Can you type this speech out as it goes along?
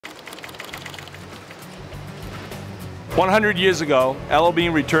100 years ago,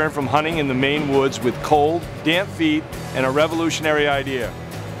 L.L.Bean returned from hunting in the Maine woods with cold, damp feet and a revolutionary idea.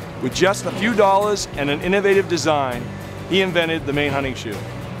 With just a few dollars and an innovative design, he invented the Maine Hunting Shoe.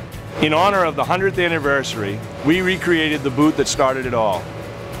 In honor of the 100th anniversary, we recreated the boot that started it all.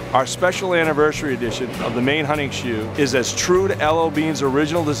 Our special anniversary edition of the Maine Hunting Shoe is as true to L.L.Bean's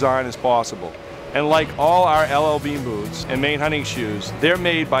original design as possible. And like all our L.L.Bean boots and Maine Hunting Shoes, they're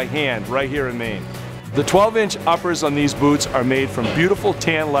made by hand right here in Maine. The 12-inch uppers on these boots are made from beautiful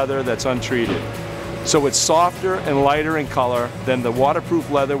tan leather that's untreated. So it's softer and lighter in color than the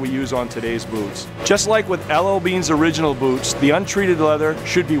waterproof leather we use on today's boots. Just like with L.L.Bean's original boots, the untreated leather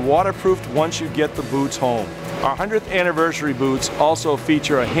should be waterproofed once you get the boots home. Our 100th anniversary boots also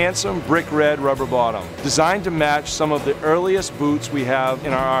feature a handsome brick red rubber bottom, designed to match some of the earliest boots we have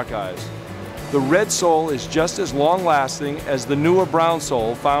in our archives. The red sole is just as long-lasting as the newer brown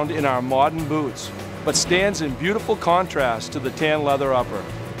sole found in our modern boots, but stands in beautiful contrast to the tan leather upper.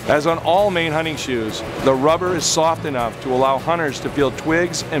 As on all Maine Hunting shoes, the rubber is soft enough to allow hunters to feel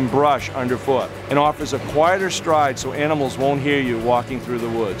twigs and brush underfoot, and offers a quieter stride so animals won't hear you walking through the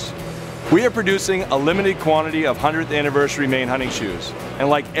woods. We are producing a limited quantity of 100th anniversary Maine Hunting shoes, and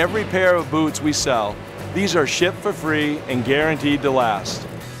like every pair of boots we sell, these are shipped for free and guaranteed to last.